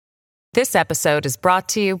This episode is brought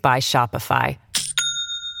to you by Shopify.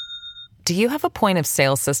 Do you have a point of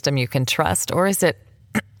sale system you can trust, or is it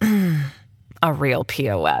a real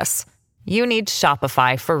POS? You need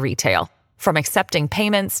Shopify for retail. From accepting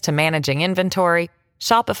payments to managing inventory,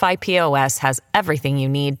 Shopify POS has everything you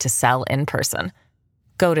need to sell in person.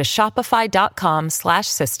 Go to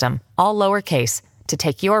shopify.com/system, all lowercase, to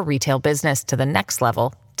take your retail business to the next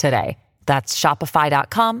level today. That's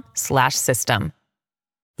shopify.com/system.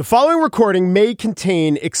 The following recording may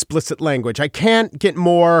contain explicit language. I can't get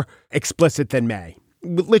more explicit than may.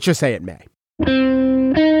 Let's just say it may.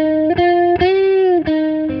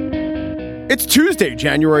 It's Tuesday,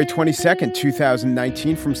 January 22nd,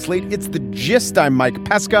 2019. From Slate, it's The Gist. I'm Mike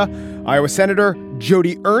Pesca. Iowa Senator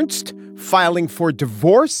Joni Ernst filing for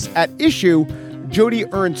divorce. At issue,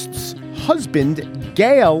 Joni Ernst's husband,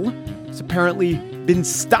 Gail, has apparently been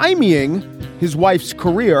stymieing his wife's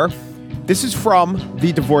career. This is from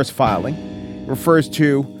the divorce filing. It refers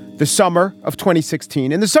to the summer of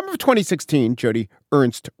 2016. In the summer of 2016, Joni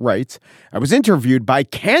Ernst writes, I was interviewed by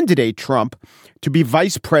candidate Trump to be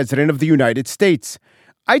vice president of the United States.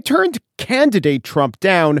 I turned candidate Trump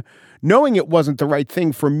down, knowing it wasn't the right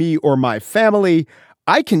thing for me or my family.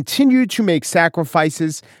 I continued to make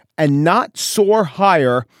sacrifices and not soar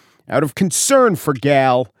higher out of concern for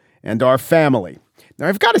Gail and our family. Now,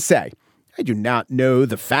 I've got to say, I do not know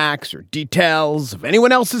the facts or details of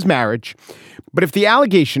anyone else's marriage, but if the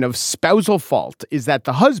allegation of spousal fault is that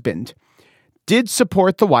the husband did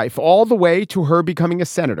support the wife all the way to her becoming a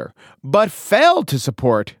senator, but failed to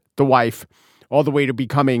support the wife all the way to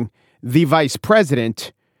becoming the vice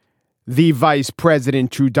president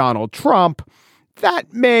to Donald Trump,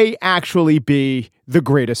 that may actually be the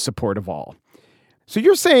greatest support of all. So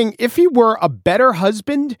you're saying if he were a better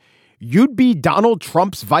husband, you'd be Donald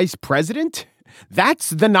Trump's vice president? That's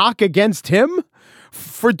the knock against him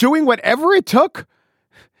for doing whatever it took?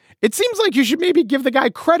 It seems like you should maybe give the guy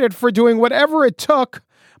credit for doing whatever it took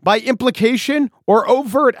by implication or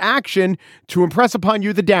overt action to impress upon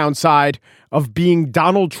you the downside of being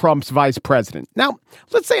Donald Trump's vice president. Now,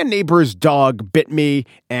 let's say a neighbor's dog bit me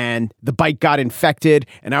and the bite got infected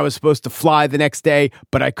and I was supposed to fly the next day,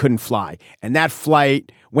 but I couldn't fly. And that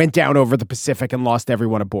flight went down over the Pacific and lost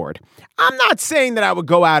everyone aboard. I'm not saying that I would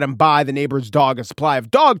go out and buy the neighbor's dog a supply of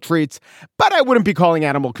dog treats, but I wouldn't be calling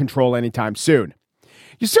animal control anytime soon.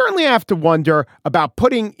 You certainly have to wonder about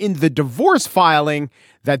putting in the divorce filing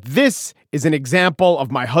that this is an example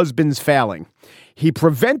of my husband's failing. He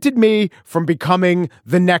prevented me from becoming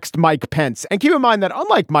the next Mike Pence. And keep in mind that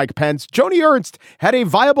unlike Mike Pence, Joni Ernst had a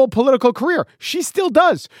viable political career. She still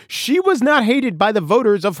does. She was not hated by the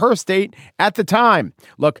voters of her state at the time.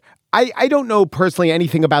 Look, I don't know personally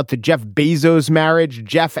anything about the Jeff Bezos marriage,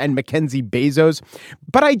 Jeff and Mackenzie Bezos,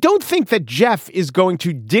 but I don't think that Jeff is going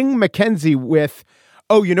to ding Mackenzie with,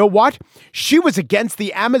 oh, you know what? She was against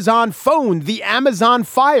the Amazon phone, the Amazon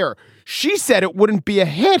Fire. She said it wouldn't be a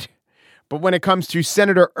hit. But when it comes to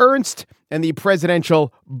Senator Ernst and the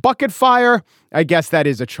presidential bucket fire, I guess that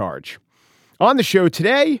is a charge. On the show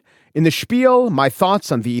today, in the spiel, my thoughts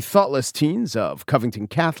on the thoughtless teens of Covington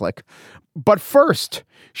Catholic. But first,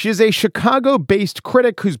 she is a Chicago-based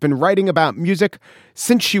critic who's been writing about music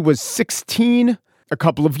since she was 16. A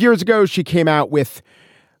couple of years ago, she came out with,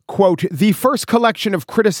 quote, the first collection of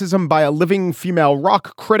criticism by a living female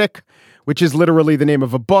rock critic, which is literally the name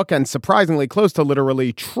of a book and surprisingly close to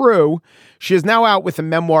literally true. She is now out with a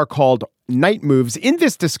memoir called Night Moves. In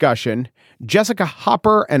this discussion, Jessica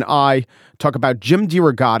Hopper and I talk about Jim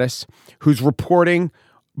DeRogatis, whose reporting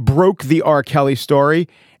broke the R. Kelly story.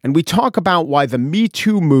 And we talk about why the Me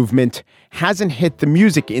Too movement hasn't hit the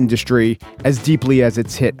music industry as deeply as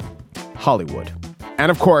it's hit Hollywood.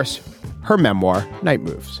 And of course, her memoir, Night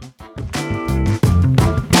Moves.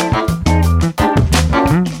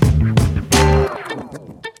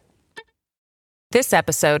 This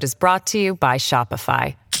episode is brought to you by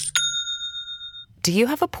Shopify. Do you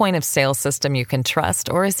have a point of sale system you can trust,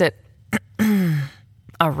 or is it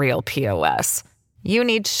a real POS? You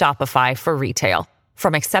need Shopify for retail.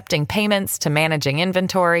 From accepting payments to managing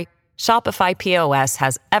inventory, Shopify POS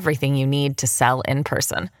has everything you need to sell in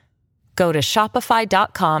person. Go to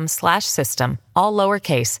shopify.com/system, all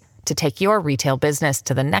lowercase, to take your retail business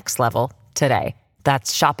to the next level today.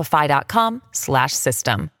 That's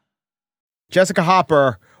shopify.com/system. Jessica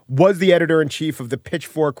Hopper was the editor-in-chief of the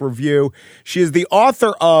Pitchfork Review. She is the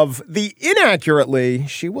author of the inaccurately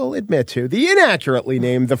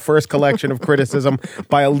named the first collection of criticism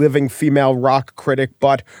by a living female rock critic.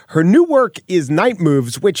 But her new work is Night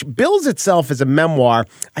Moves, which bills itself as a memoir.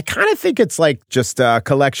 I kind of think it's like just a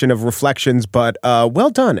collection of reflections, but well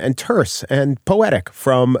done and terse and poetic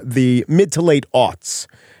from the mid to late aughts.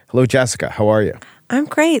 Hello, Jessica. How are you? I'm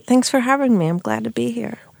great. Thanks for having me. I'm glad to be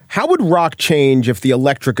here. How would rock change if the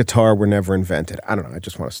electric guitar were never invented? I don't know. I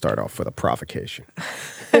just want to start off with a provocation.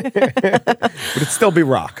 Would it still be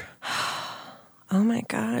rock? Oh, my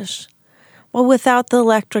gosh. Well, without the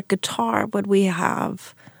electric guitar, would we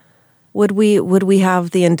have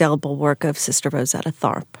the indelible work of Sister Rosetta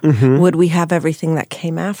Tharpe? Mm-hmm. Would we have everything that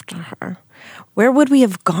came after her? Where would we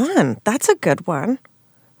have gone? That's a good one.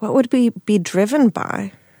 What would we be driven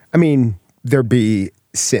by? I mean, there'd be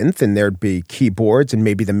synth and there'd be keyboards and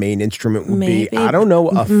maybe the main instrument would be, I don't know,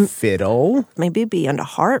 a fiddle. Maybe be into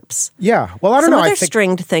harps. Yeah. Well, I don't know. Some other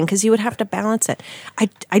stringed thing because you would have to balance it.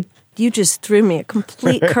 You just threw me a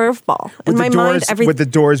complete curveball. In my mind, would the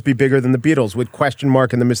Doors be bigger than the Beatles? Would Question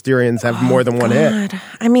Mark and the Mysterians have more than one hit?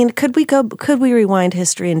 I mean, could we rewind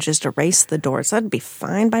history and just erase the Doors? That'd be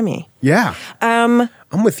fine by me. Yeah. I'm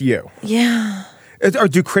with you. Yeah. Or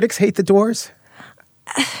do critics hate the Doors?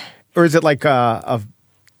 Or is it like too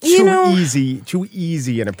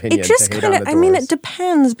easy an opinion? It just kind of. I mean, it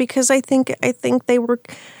depends because I think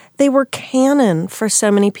they were canon for so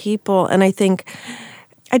many people, and I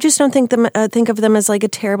just don't think of them as like a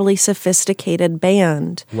terribly sophisticated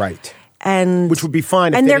band, right? And which would be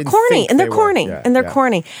fine. And they're corny, and they're corny, yeah, and they're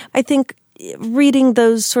corny. I think reading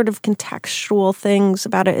those sort of contextual things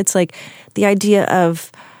about it, it's like the idea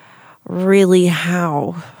of really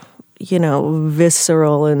how,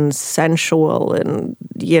 visceral and sensual and,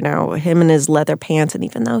 him in his leather pants. And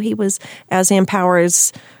even though he was, as Ann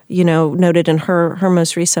Powers, noted in her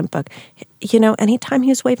most recent book, anytime he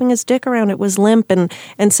was waving his dick around, it was limp.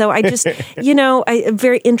 And so I just, a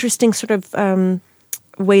very interesting sort of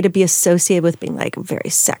way to be associated with being like a very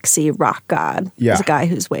sexy rock god. Yeah. As a guy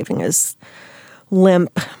who's waving his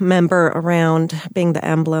limp member around, being the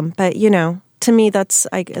emblem. But, to me, that's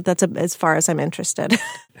as far as I'm interested.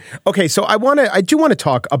 Okay, so I do want to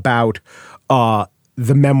talk about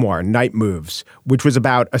the memoir, Night Moves, which was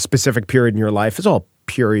about a specific period in your life, as all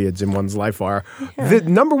periods in one's life are. Yeah. The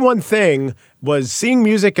number one thing was seeing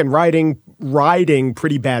music and riding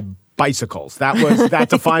pretty bad bicycles. That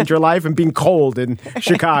defined your life, and being cold in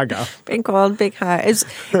Chicago. Being cold, being hot.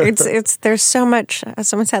 It's there's so much, as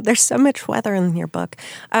someone said, there's so much weather in your book.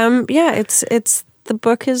 It's the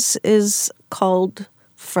book is culled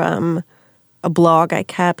from a blog I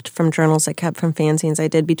kept, from journals I kept, from fanzines I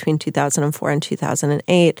did between 2004 and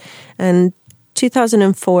 2008. And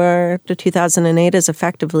 2004 to 2008 is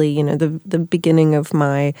effectively, the beginning of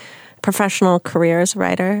my professional career as a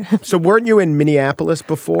writer. So weren't you in Minneapolis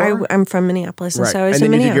before? I'm from Minneapolis, and right. so I was in Minneapolis.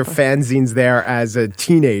 And then you did your fanzines there as a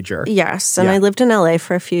teenager. Yes, and I lived in LA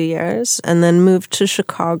for a few years and then moved to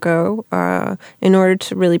Chicago in order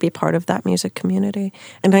to really be part of that music community.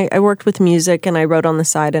 And I worked with music, and I wrote on the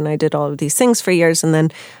side, and I did all of these things for years. And then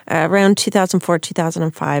around 2004,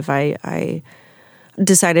 2005, I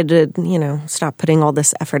decided to, stop putting all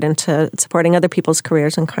this effort into supporting other people's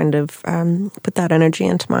careers and kind of put that energy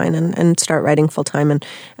into mine and start writing full-time or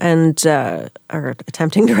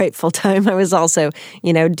attempting to write full-time. I was also,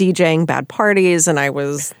 DJing bad parties, and I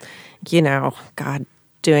was,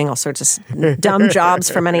 doing all sorts of dumb jobs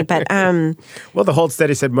for many. But well, the Hold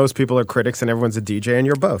Steady said most people are critics and everyone's a DJ, and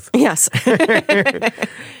you're both. Yes.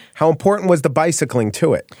 How important was the bicycling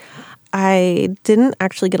to it? I didn't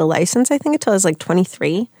actually get a license, I think, until I was like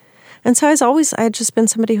 23. And so I had just been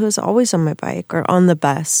somebody who was always on my bike or on the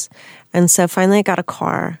bus. And so finally I got a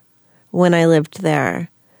car when I lived there.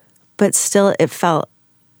 But still, the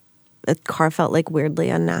car felt like weirdly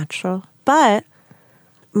unnatural. But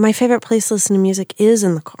my favorite place to listen to music is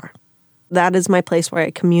in the car. That is my place where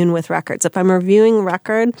I commune with records. If I'm reviewing a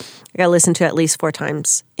record, I got to listen to it at least 4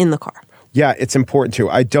 times in the car. Yeah, it's important too.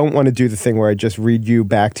 I don't want to do the thing where I just read you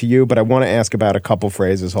back to you, but I want to ask about a couple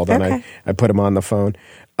phrases. Hold on, okay. I put them on the phone.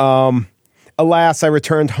 Alas, I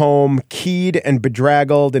returned home keyed and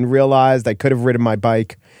bedraggled and realized I could have ridden my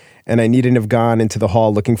bike, and I needn't have gone into the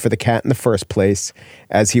hall looking for the cat in the first place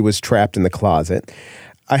as he was trapped in the closet.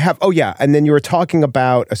 And then you were talking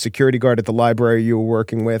about a security guard at the library you were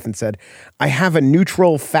working with and said, I have a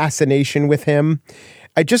neutral fascination with him.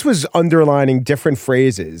 I just was underlining different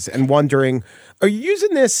phrases and wondering, are you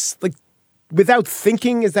using this like without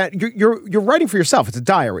thinking? Is that you're writing for yourself? It's a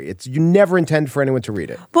diary. You never intend for anyone to read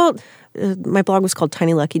it. Well, my blog was called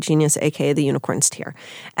Tiny Lucky Genius, aka The Unicorn's Tear,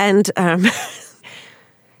 and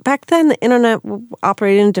back then the internet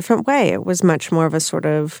operated in a different way. It was much more of a sort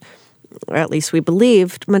of, or at least we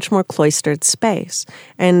believed, much more cloistered space.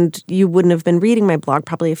 And you wouldn't have been reading my blog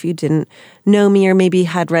probably if you didn't know me or maybe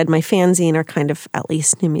had read my fanzine or kind of at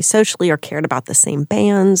least knew me socially or cared about the same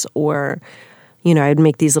bands or, I'd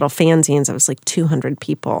make these little fanzines. I was like 200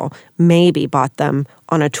 people, maybe bought them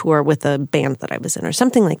on a tour with a band that I was in or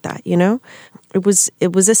something like that, It was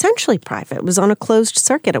essentially private. It was on a closed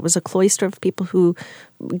circuit. It was a cloister of people who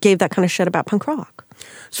gave that kind of shit about punk rock.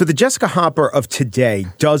 So the Jessica Hopper of today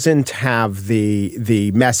doesn't have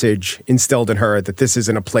the message instilled in her that this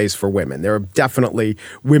isn't a place for women. There are definitely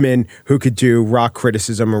women who could do rock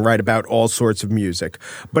criticism and write about all sorts of music.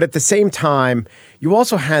 But at the same time, you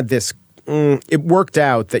also had this it worked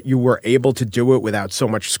out that you were able to do it without so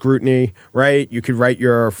much scrutiny, right? You could write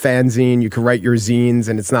your fanzine, you could write your zines,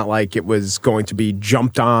 and it's not like it was going to be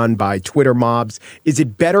jumped on by Twitter mobs. Is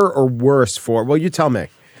it better or worse for, well, you tell me.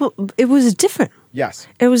 Well, it was different. Yes.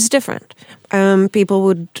 It was different. People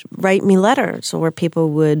would write me letters, or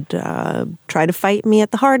people would try to fight me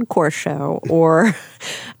at the hardcore show, or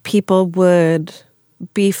people would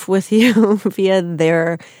beef with you via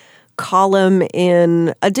their column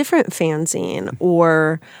in a different fanzine,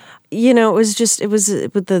 or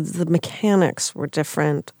the mechanics were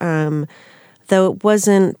different, though it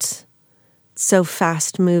wasn't so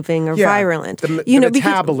fast moving or virulent. The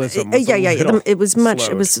metabolism. It was much.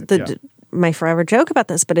 Slowed. It was my forever joke about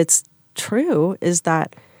this, but it's true. Is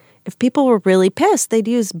that if people were really pissed, they'd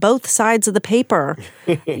use both sides of the paper,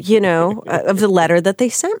 of the letter that they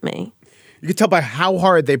sent me. You could tell by how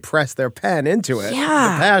hard they pressed their pen into it.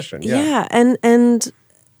 Yeah. The passion. Yeah. And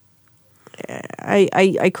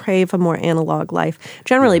I crave a more analog life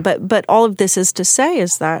generally. But all of this is to say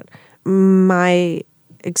is that my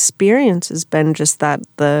experience has been just that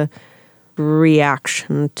the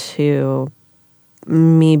reaction to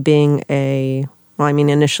me being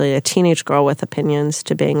initially a teenage girl with opinions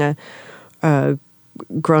to being a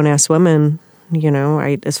grown-ass woman,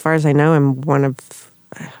 as far as I know, I'm one of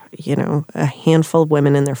a handful of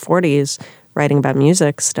women in their 40s writing about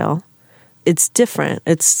music still. It's different.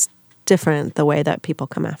 It's different the way that people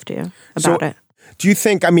come after you about it. Do you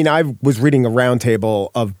think, I was reading a roundtable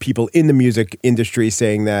of people in the music industry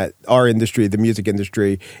saying that our industry, the music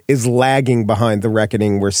industry, is lagging behind the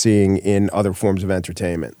reckoning we're seeing in other forms of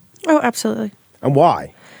entertainment. Oh, absolutely. And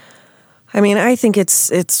why? I think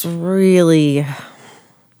it's really...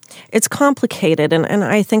 It's complicated, and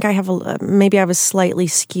I think I have a slightly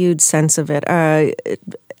skewed sense of it.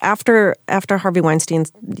 After Harvey Weinstein,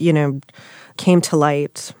 came to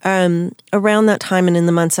light, around that time and in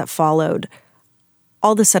the months that followed,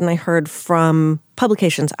 all of a sudden I heard from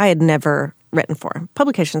publications I had never written for,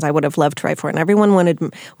 publications I would have loved to write for, and everyone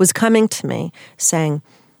was coming to me saying,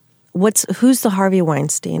 who's the Harvey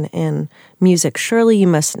Weinstein in music? Surely you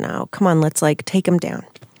must know. Come on, let's take him down.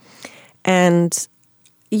 And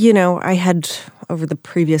I had, over the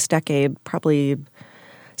previous decade, probably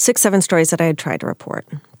 6-7 stories that I had tried to report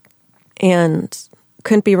and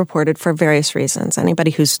couldn't be reported for various reasons. Anybody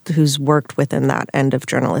who's worked within that end of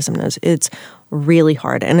journalism knows it's really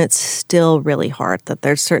hard, and it's still really hard that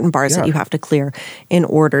there's certain bars that you have to clear in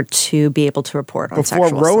order to be able to report on sexual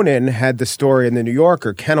assault. Before Ronan had the story in the New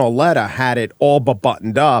Yorker, Ken Auletta had it all but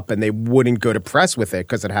buttoned up, and they wouldn't go to press with it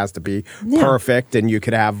because it has to be perfect, and you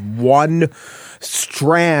could have one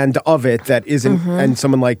strand of it that isn't, and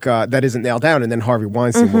someone that isn't nailed down, and then Harvey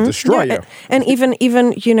Weinstein will destroy you. And even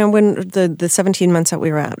when the 17 months that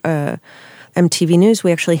we were at MTV News,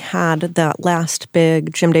 we actually had that last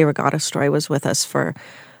big Jim Day Regatta story was with us for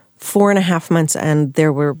 4.5 months, and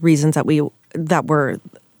there were reasons that were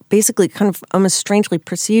basically kind of almost strangely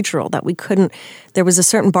procedural, that we couldn't. There was a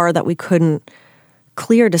certain bar that we couldn't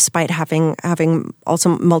clear, despite having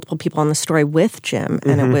also multiple people on the story with Jim,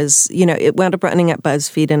 and it was it wound up running at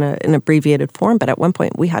BuzzFeed in an abbreviated form, but at one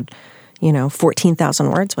point we had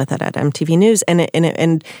 14,000 words with it at MTV News,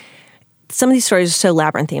 and some of these stories are so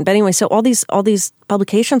labyrinthine. But anyway, so all these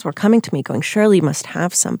publications were coming to me going, surely you must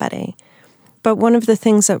have somebody. But one of the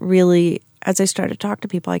things that really, as I started to talk to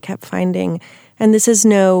people, I kept finding, and this is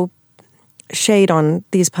no shade on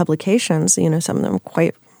these publications, some of them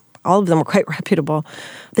all of them were quite reputable.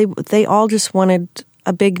 They all just wanted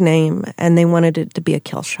a big name, and they wanted it to be a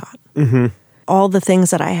kill shot. Mm-hmm. All the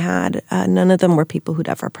things that I had, none of them were people who'd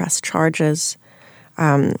ever pressed charges.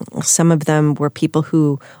 Some of them were people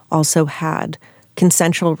who also had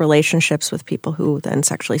consensual relationships with people who then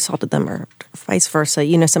sexually assaulted them or vice versa.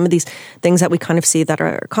 You know, some of these things that we kind of see that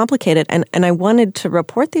are complicated. And I wanted to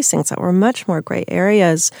report these things that were much more gray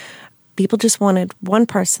areas. People just wanted one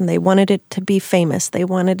person. They wanted it to be famous. They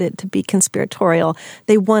wanted it to be conspiratorial.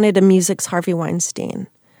 They wanted a music's Harvey Weinstein.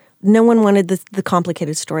 No one wanted the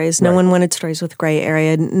complicated stories. No one wanted stories with gray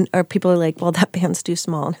area. Or people are like, well, that band's too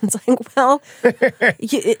small. And it's like, well,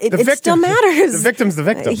 it still matters. The victim's the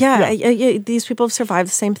victim. Yeah. These people have survived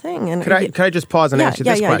the same thing. And Could I just pause and ask you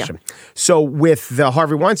this question? Yeah. So with the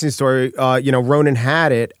Harvey Weinstein story, Ronan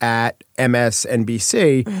had it at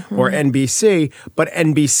MSNBC or NBC, but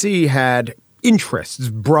NBC had interests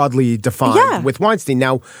broadly defined with Weinstein.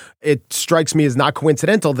 Now, it strikes me as not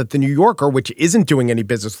coincidental that the New Yorker, which isn't doing any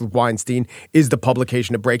business with Weinstein, is the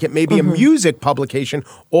publication to break it. Maybe a music publication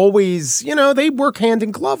always, they work hand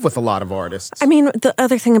in glove with a lot of artists. I mean, the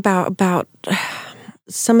other thing about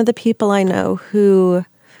some of the people I know who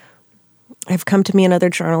have come to me and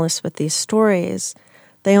other journalists with these stories,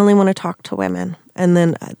 they only want to talk to women. And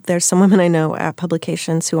then there's some women I know at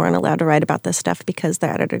publications who aren't allowed to write about this stuff because the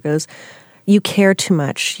editor goes, you care too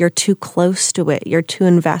much. You're too close to it. You're too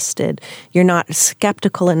invested. You're not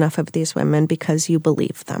skeptical enough of these women because you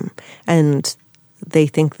believe them. And they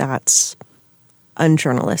think that's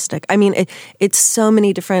unjournalistic. I mean, it's so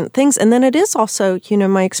many different things. And then it is also,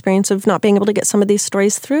 my experience of not being able to get some of these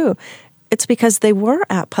stories through. It's because they were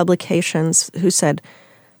at publications who said,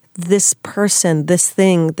 this person, this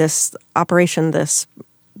thing, this operation, this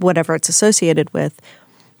whatever it's associated with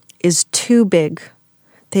is too big.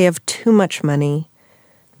 They have too much money,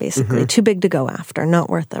 basically, too big to go after, not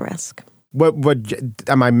worth the risk. What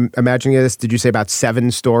am I imagining this? Did you say about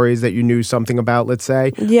 7 stories that you knew something about, let's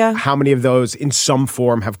say? Yeah. How many of those in some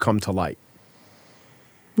form have come to light?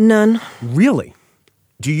 None. Really?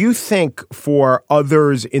 Do you think for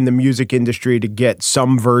others in the music industry to get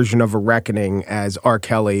some version of a reckoning as R.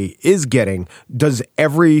 Kelly is getting, does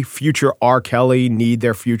every future R. Kelly need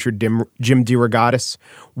their future Jim DeRogatis?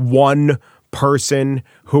 One person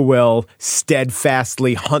who will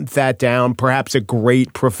steadfastly hunt that down, perhaps at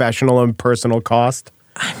great professional and personal cost?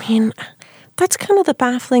 I mean, that's kind of the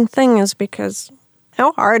baffling thing is because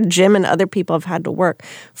how hard Jim and other people have had to work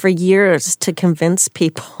for years to convince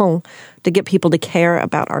people, to get people to care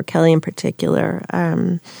about R. Kelly in particular.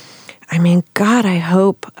 I mean, God, I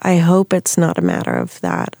hope it's not a matter of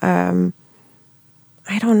that. I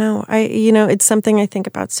don't know. It's something I think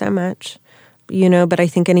about so much. But I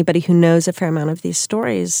think anybody who knows a fair amount of these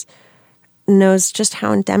stories knows just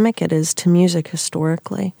how endemic it is to music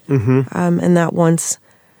historically. And that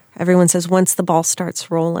everyone says once the ball starts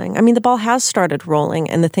rolling. I mean, the ball has started rolling.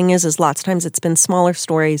 And the thing is lots of times it's been smaller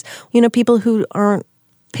stories. People who aren't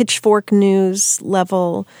Pitchfork News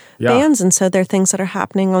level bands. And so there are things that are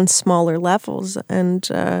happening on smaller levels. And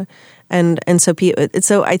so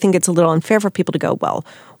I think it's a little unfair for people to go, well,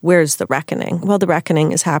 where's the reckoning? Well, the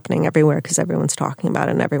reckoning is happening everywhere because everyone's talking about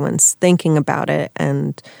it and everyone's thinking about it.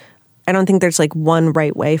 And I don't think there's like one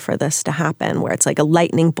right way for this to happen where it's like a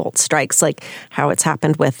lightning bolt strikes like how it's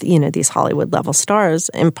happened with, these Hollywood level stars,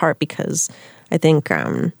 in part because I think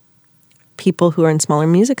people who are in smaller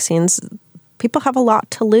music scenes, people have a lot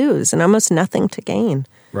to lose and almost nothing to gain.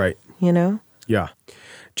 Right. Yeah.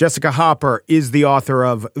 Jessica Hopper is the author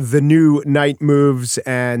of The New Night Moves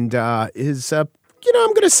and is,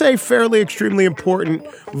 I'm going to say fairly extremely important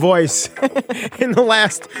voice in the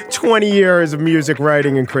last 20 years of music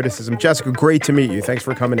writing and criticism. Jessica, great to meet you. Thanks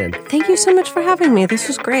for coming in. Thank you so much for having me. This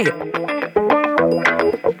was great.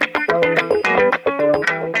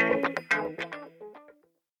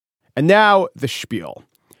 And now the spiel.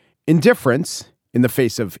 Indifference in the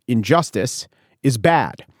face of injustice is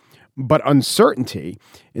bad. But uncertainty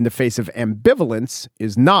in the face of ambivalence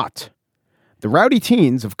is not. The rowdy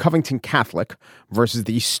teens of Covington Catholic versus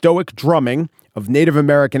the stoic drumming of Native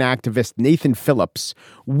American activist Nathan Phillips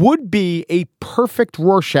would be a perfect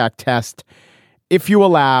Rorschach test if you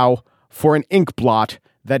allow for an ink blot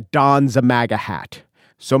that dons a MAGA hat.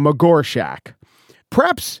 So Magorshak.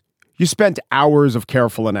 Perhaps you spent hours of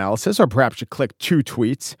careful analysis, or perhaps you clicked 2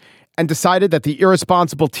 tweets and decided that the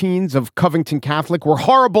irresponsible teens of Covington Catholic were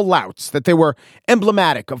horrible louts, that they were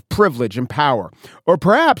emblematic of privilege and power. Or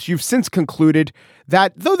perhaps you've since concluded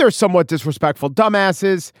that though they're somewhat disrespectful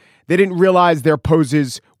dumbasses, they didn't realize their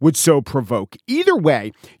poses would so provoke. Either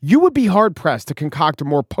way, you would be hard-pressed to concoct a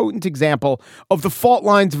more potent example of the fault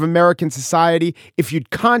lines of American society if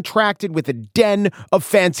you'd contracted with a den of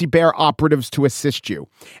fancy bear operatives to assist you.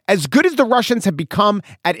 As good as the Russians have become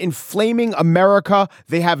at inflaming America,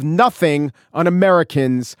 they have nothing on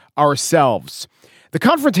Americans ourselves. The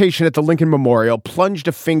confrontation at the Lincoln Memorial plunged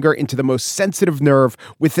a finger into the most sensitive nerve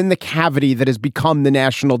within the cavity that has become the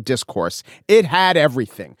national discourse. It had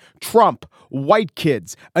everything. Trump, white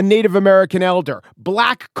kids, a Native American elder,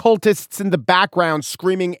 black cultists in the background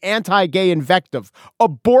screaming anti-gay invective,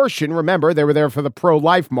 abortion, remember, they were there for the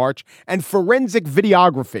pro-life march, and forensic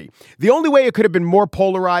videography. The only way it could have been more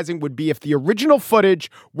polarizing would be if the original footage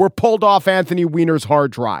were pulled off Anthony Weiner's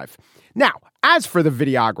hard drive. Now, as for the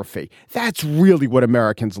videography, that's really what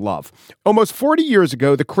Americans love. Almost 40 years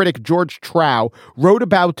ago, the critic George Trow wrote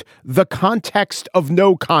about the context of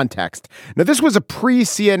no context. Now, this was a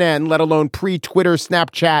pre-CNN, let alone pre-Twitter,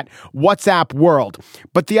 Snapchat, WhatsApp world.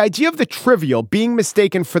 But the idea of the trivial being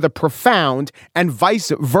mistaken for the profound and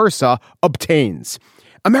vice versa obtains.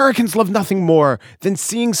 Americans love nothing more than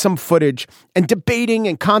seeing some footage and debating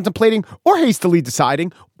and contemplating or hastily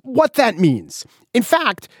deciding what that means. In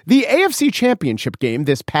fact, the AFC Championship game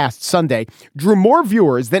this past Sunday drew more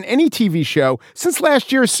viewers than any TV show since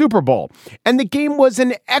last year's Super Bowl. And the game was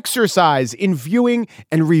an exercise in viewing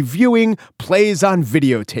and reviewing plays on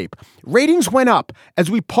videotape. Ratings went up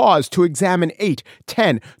as we paused to examine 8,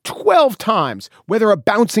 10, 12 times whether a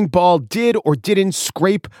bouncing ball did or didn't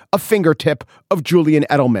scrape a fingertip of Julian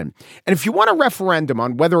Edelman. And if you want a referendum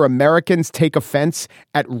on whether Americans take offense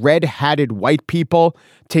at red-hatted white people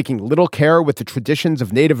taking little care with the traditions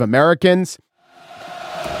of Native Americans,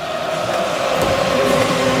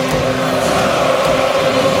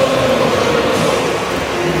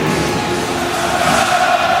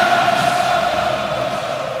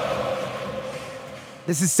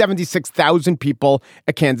 this is 76,000 people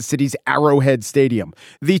at Kansas City's Arrowhead Stadium.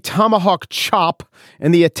 The tomahawk chop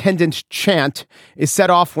and the attendant chant is set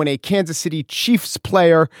off when a Kansas City Chiefs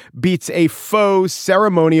player beats a faux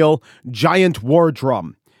ceremonial giant war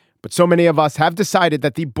drum. But so many of us have decided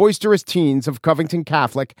that the boisterous teens of Covington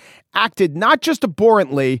Catholic acted not just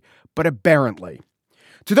abhorrently, but aberrantly.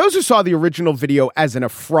 To those who saw the original video as an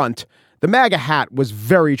affront, the MAGA hat was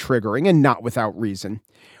very triggering and not without reason.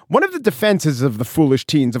 One of the defenses of the foolish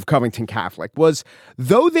teens of Covington Catholic was,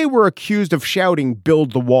 though they were accused of shouting,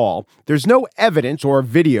 "Build the wall," there's no evidence or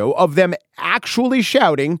video of them actually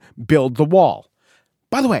shouting, "Build the wall."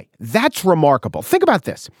 By the way, that's remarkable. Think about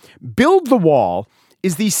this. Build the wall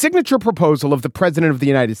is the signature proposal of the President of the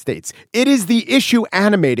United States. It is the issue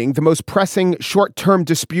animating the most pressing short-term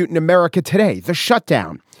dispute in America today, the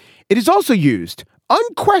shutdown. It is also used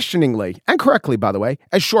unquestioningly, and correctly, by the way,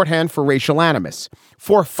 as shorthand for racial animus,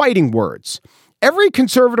 for fighting words. Every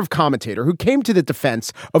conservative commentator who came to the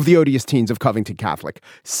defense of the odious teens of Covington Catholic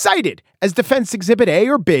cited as defense exhibit A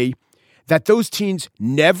or B that those teens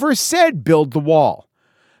never said build the wall.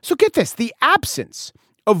 So get this, the absence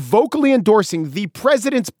of vocally endorsing the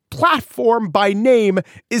president's platform by name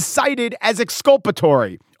is cited as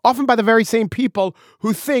exculpatory, often by the very same people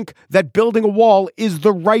who think that building a wall is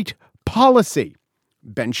the right policy.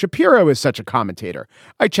 Ben Shapiro is such a commentator.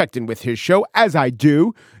 I checked in with his show, as I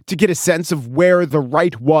do, to get a sense of where the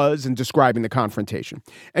right was in describing the confrontation.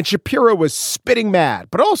 And Shapiro was spitting mad,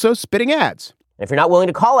 but also spitting ads. If you're not willing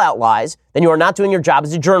to call out lies, then you are not doing your job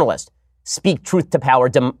as a journalist. Speak truth to power.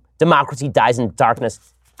 Democracy dies in darkness.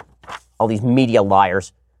 All these media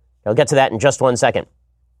liars. I'll get to that in just 1 second.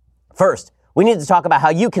 First, we need to talk about how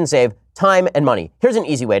you can save time and money. Here's an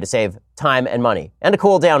easy way to save time and money and to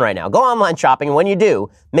cool down right now. Go online shopping, and when you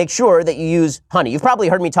do, make sure that you use Honey. You've probably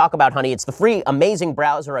heard me talk about Honey. It's the free, amazing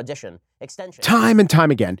browser addition extension. Time and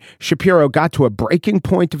time again, Shapiro got to a breaking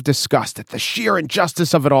point of disgust at the sheer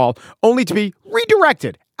injustice of it all, only to be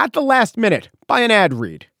redirected at the last minute by an ad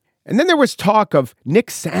read. And then there was talk of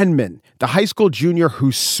Nick Sandman, the high school junior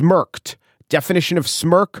who smirked. Definition of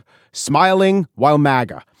smirk, smiling while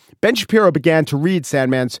MAGA. Ben Shapiro began to read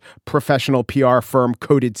Sandman's professional PR firm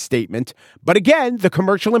coded statement. But again, the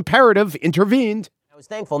commercial imperative intervened. I was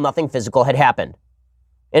thankful nothing physical had happened.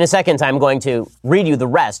 In a second, I'm going to read you the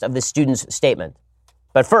rest of the student's statement.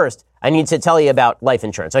 But first, I need to tell you about life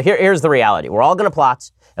insurance. So here's the reality. We're all going to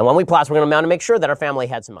plot. And when we plot, we're going to make sure that our family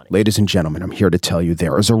had some money. Ladies and gentlemen, I'm here to tell you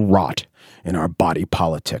there is a rot in our body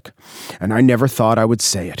politic. And I never thought I would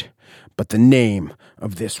say it. But the name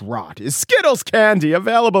of this rot is Skittles candy,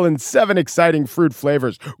 available in 7 exciting fruit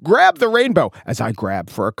flavors. Grab the rainbow as I grab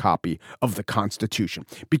for a copy of the Constitution.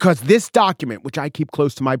 Because this document, which I keep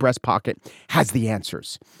close to my breast pocket, has the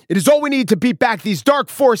answers. It is all we need to beat back these dark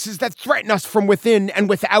forces that threaten us from within and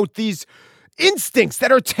without, these instincts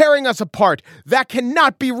that are tearing us apart, that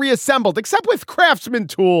cannot be reassembled except with craftsman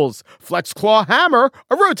tools. Flex Claw Hammer,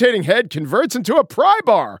 a rotating head converts into a pry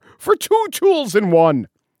bar for 2 tools in 1.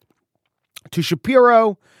 To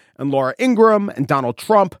Shapiro and Laura Ingraham and Donald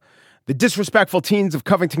Trump, The disrespectful teens of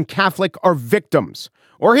Covington Catholic are victims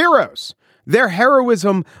or heroes. Their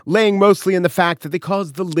heroism laying mostly in the fact that they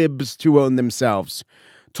caused the libs to own themselves.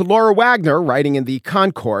 To Laura Wagner, writing in the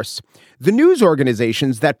Concourse, the news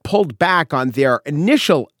organizations that pulled back on their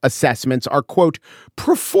initial assessments are, quote,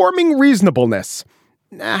 performing reasonableness.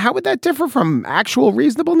 How would that differ from actual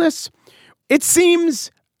reasonableness? It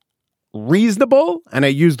seems reasonable, and I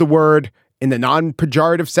use the word in the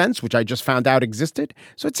non-pejorative sense, which I just found out existed.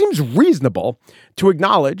 So it seems reasonable to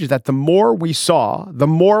acknowledge that the more we saw, the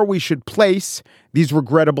more we should place these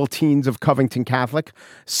regrettable teens of Covington Catholic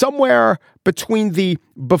somewhere between the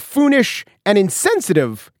buffoonish and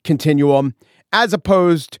insensitive continuum, as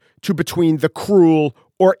opposed to between the cruel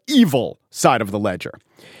or evil side of the ledger.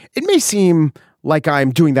 It may seem like I'm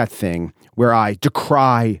doing that thing where I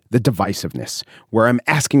decry the divisiveness, where I'm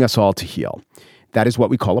asking us all to heal. That is what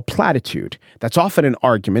we call a platitude. That's often an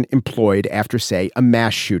argument employed after, say, a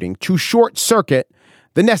mass shooting to short-circuit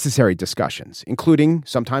the necessary discussions, including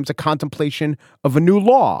sometimes a contemplation of a new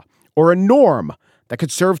law or a norm that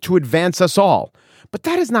could serve to advance us all. But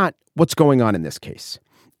that is not what's going on in this case.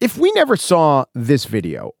 If we never saw this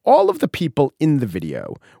video, all of the people in the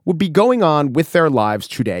video would be going on with their lives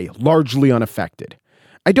today largely unaffected.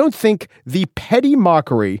 I don't think the petty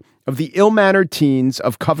mockery of the ill-mannered teens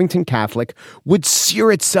of Covington Catholic would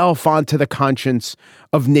sear itself onto the conscience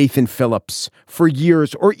of Nathan Phillips for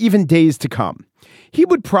years or even days to come. He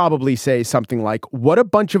would probably say something like, "What a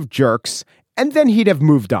bunch of jerks," and then he'd have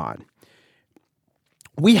moved on.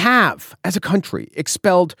 We have, as a country,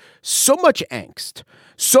 expelled so much angst,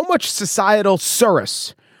 so much societal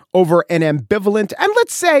surus over an ambivalent and,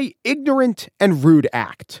 let's say, ignorant and rude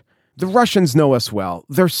act. The Russians know us well.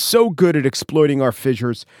 They're so good at exploiting our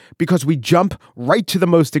fissures because we jump right to the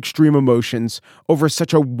most extreme emotions over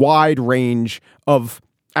such a wide range of,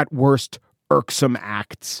 at worst, irksome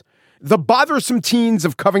acts. The bothersome teens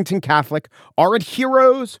of Covington Catholic aren't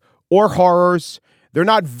heroes or horrors. They're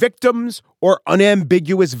not victims or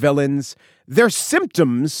unambiguous villains. They're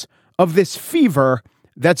symptoms of this fever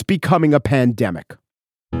that's becoming a pandemic.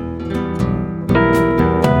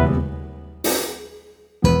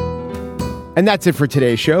 And that's it for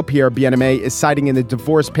today's show. Pierre Bien-Aimé is citing in the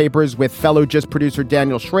divorce papers with fellow Just producer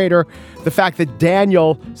Daniel Schrader the fact that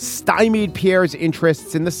Daniel stymied Pierre's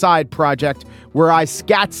interests in the side project where I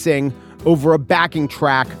scat sing over a backing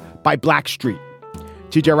track by Blackstreet.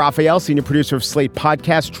 TJ Raphael, senior producer of Slate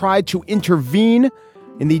Podcast, tried to intervene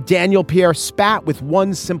in the Daniel Pierre spat with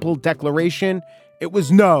one simple declaration. It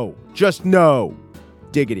was no, just no.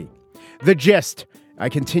 Diggity. The gist, I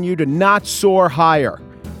continue to not soar higher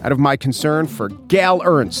out of my concern for Gail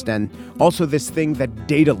Ernst and also this thing that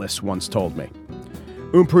Daedalus once told me.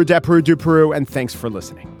 Peru de Peru du Peru, and thanks for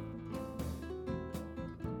listening.